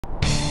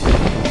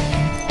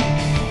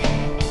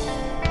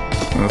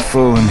A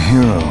fallen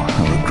hero,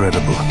 how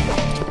regrettable.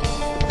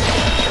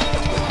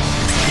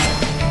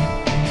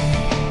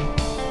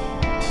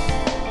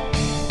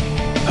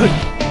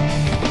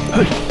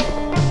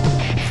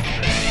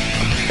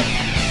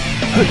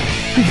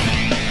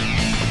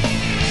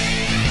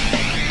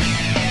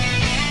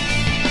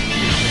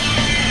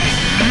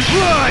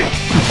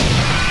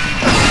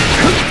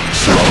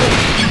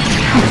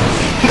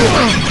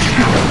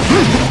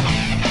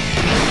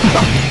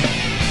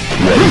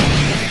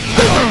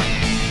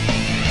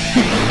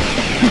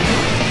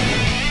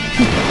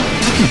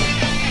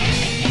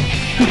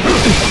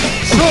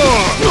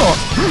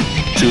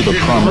 To the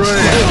promised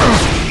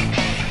land.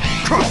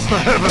 Cross the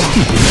heavens!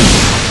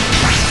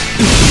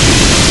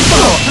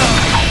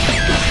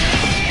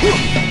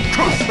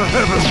 Cross the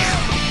heavens!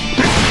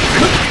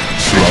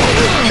 Slow.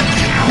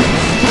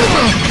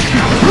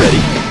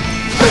 Ready.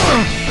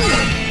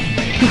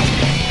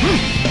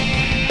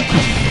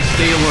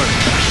 Stay alert.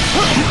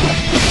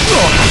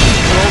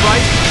 All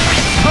right.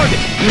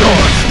 Target.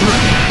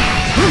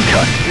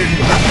 Cut.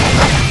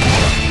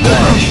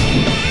 Vanish.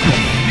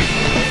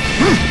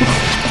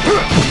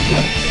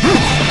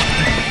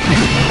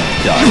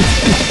 Done.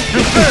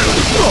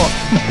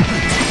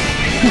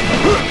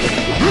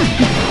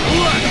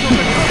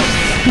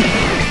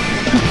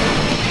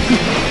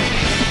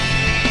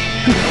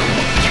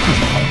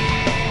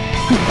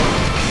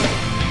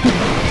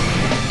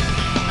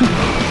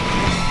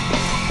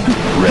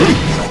 Ready.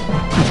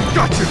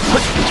 Gotcha!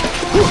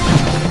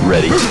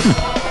 Ready.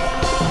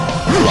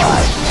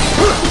 Fly.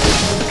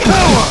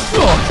 Power!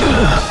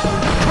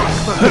 Cross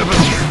the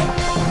heavens!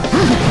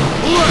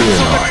 Fear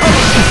not.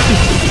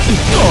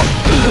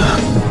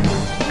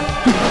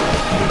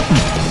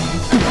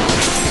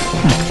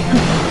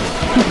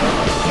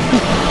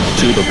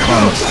 To the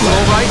promised All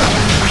land. right.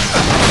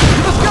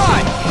 To the sky.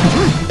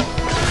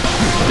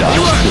 Dodge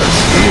this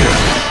spear.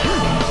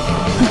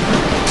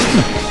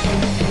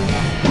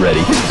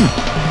 Ready.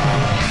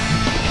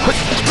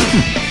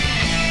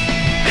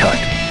 Cut.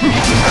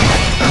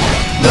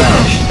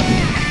 Vanish.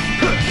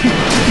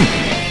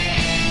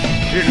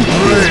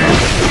 Engrave!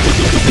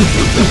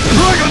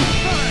 Dragon!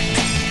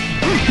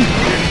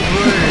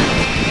 Engrave!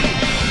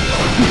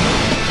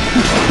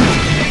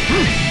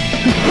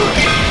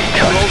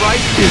 Cut. All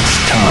right. It's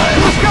time.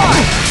 To the sky.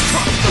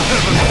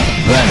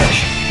 Vanish.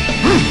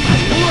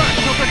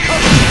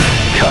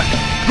 Cut.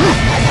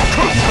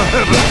 Cross the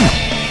heavens!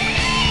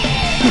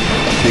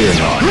 Fear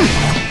not.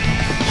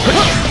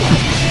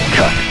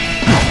 Cut.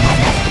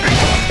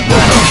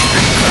 Vanish.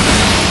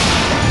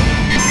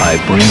 I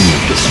bring you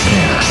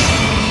despair.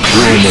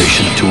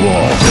 Ruination to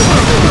all.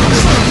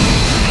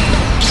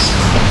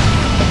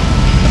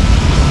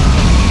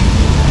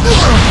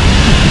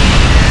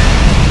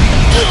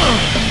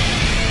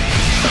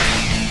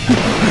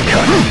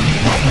 Cut.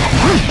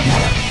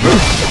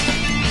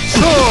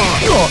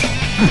 Sword!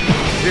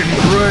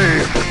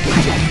 Engrave!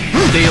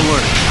 Stay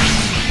alert.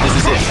 This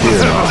is it.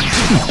 Fear not.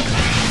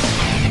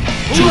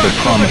 To the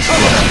promised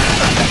land.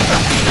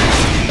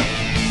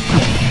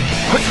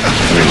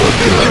 We look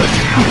good.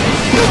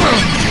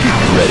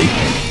 Ready.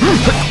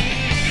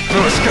 No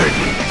escape!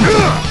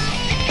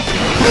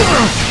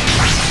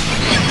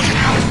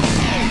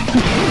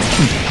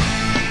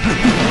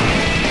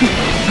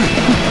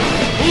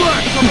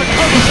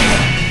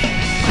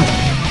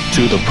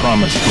 To the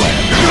promised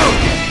land.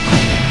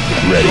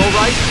 Ready. All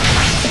right.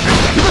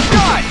 To the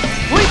sky.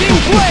 Blinking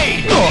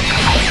blade.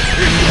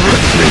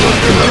 We look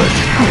good.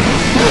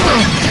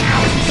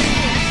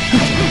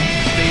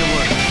 Stay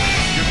alert.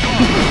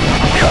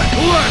 Cut.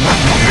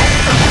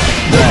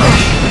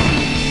 Vanish.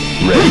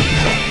 Ready.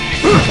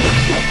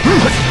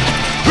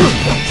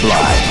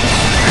 Fly.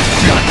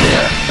 Not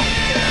there.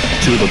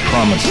 To the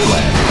promised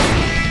land.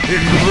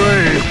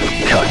 Engrave!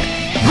 Cut.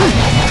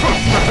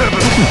 Cross the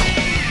heavens!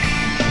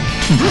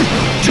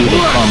 To the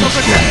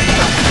promised land.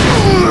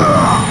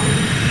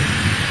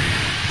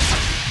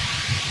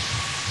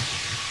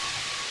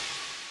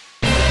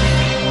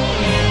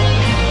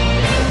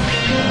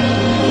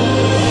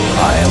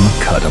 I am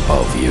cut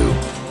above you.